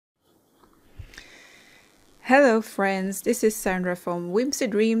Hello friends, this is Sandra from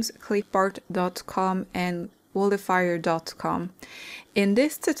whimsydreams, clipart.com and Wallifyer.com. In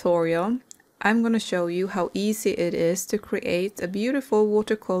this tutorial, I'm going to show you how easy it is to create a beautiful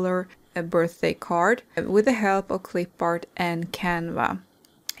watercolor birthday card with the help of clipart and Canva.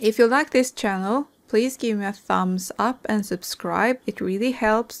 If you like this channel, please give me a thumbs up and subscribe. It really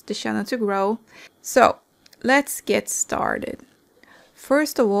helps the channel to grow. So, let's get started.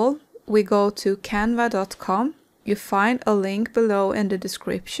 First of all, we go to canva.com. You find a link below in the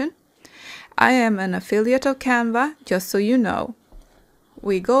description. I am an affiliate of Canva, just so you know.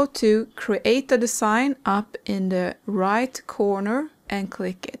 We go to create a design up in the right corner and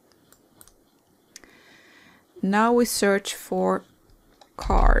click it. Now we search for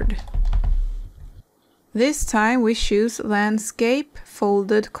card. This time we choose landscape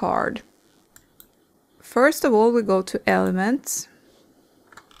folded card. First of all, we go to elements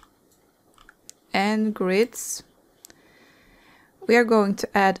and grids. We are going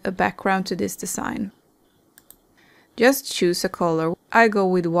to add a background to this design. Just choose a color. I go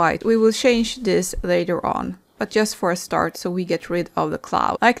with white. We will change this later on, but just for a start, so we get rid of the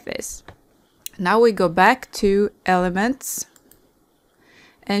cloud like this. Now we go back to elements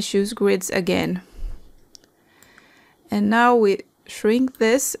and choose grids again. And now we shrink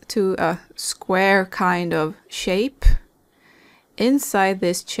this to a square kind of shape. Inside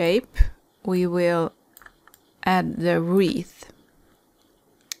this shape, we will add the wreath.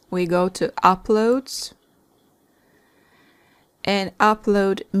 We go to uploads and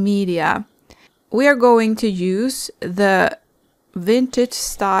upload media. We are going to use the vintage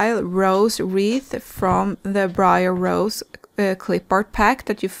style rose wreath from the briar rose clipart pack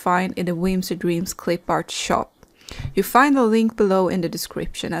that you find in the whimsydreams clipart shop. You find the link below in the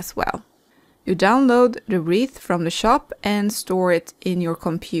description as well. You download the wreath from the shop and store it in your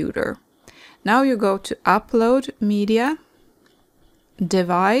computer. Now you go to upload media,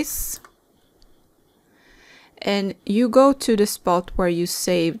 device, and you go to the spot where you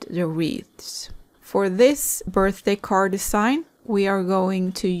saved the wreaths. For this birthday card design, we are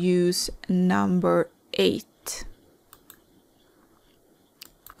going to use number 8.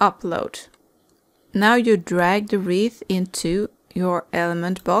 Upload. Now you drag the wreath into your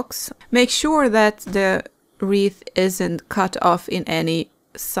element box. Make sure that the wreath isn't cut off in any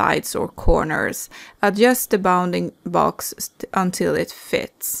sides or corners. Adjust the bounding box until it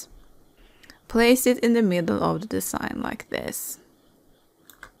fits. Place it in the middle of the design like this.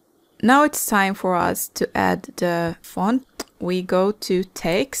 Now it's time for us to add the font. We go to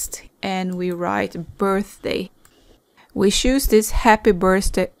text and we write birthday. We choose this happy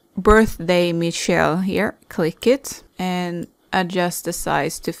birthday Michelle here. Click it and adjust the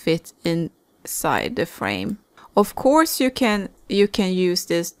size to fit inside the frame. Of course you can use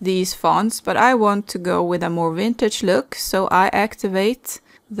these fonts, but I want to go with a more vintage look, so I activate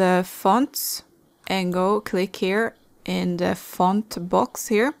the fonts and go click here in the font box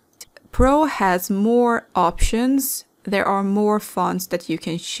here. Pro has more options. There are more fonts that you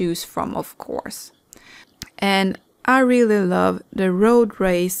can choose from, of course. And I really love the Road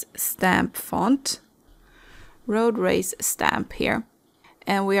Race stamp font. Road Race stamp here.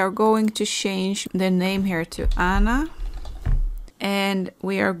 And we are going to change the name here to Anna. And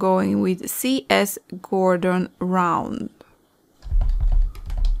we are going with CS Gordon Roun.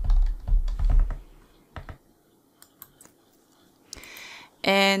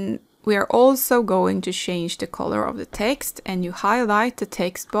 And we are also going to change the color of the text. And you highlight the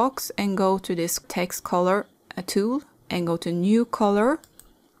text box and go to this text color tool and go to new color.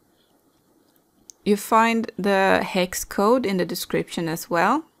 You find the hex code in the description as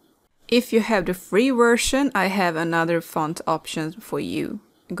well. If you have the free version, I have another font option for you.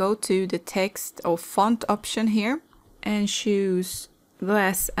 Go to the text or font option here and choose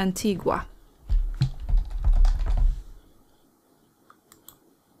Glass Antigua.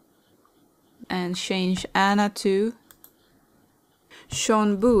 And change Anna to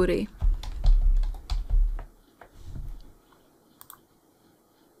Chunburi.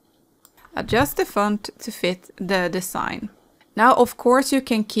 Adjust the font to fit the design. Now, of course, you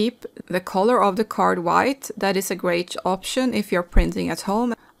can keep the color of the card white. That is a great option if you're printing at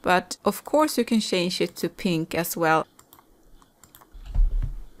home. But of course, you can change it to pink as well.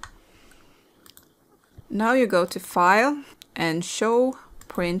 Now you go to File and Show,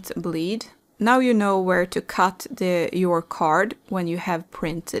 Print, Bleed. Now you know where to cut your card when you have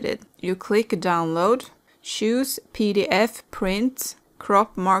printed it. You click Download, choose PDF, Print,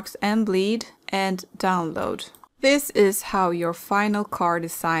 Crop, Marks and Bleed, and Download. This is how your final card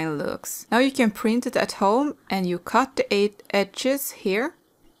design looks. Now you can print it at home and you cut the 8 edges here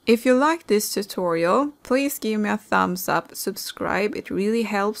If you like this tutorial, please give me a thumbs up, subscribe, it really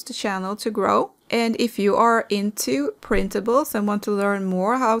helps the channel to grow. And if you are into printables and want to learn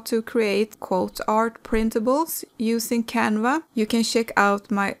more how to create quote art printables using Canva, you can check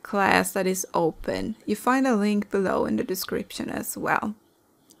out my class that is open. You find a link below in the description as well.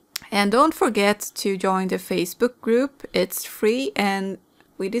 And don't forget to join the Facebook group, it's free and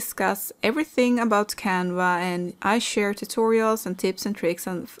we discuss everything about Canva and I share tutorials and tips and tricks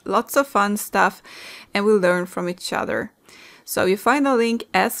and lots of fun stuff and we learn from each other. So you find the link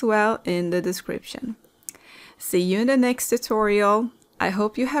as well in the description. See you in the next tutorial. I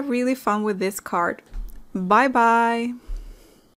hope you have really fun with this card. Bye bye!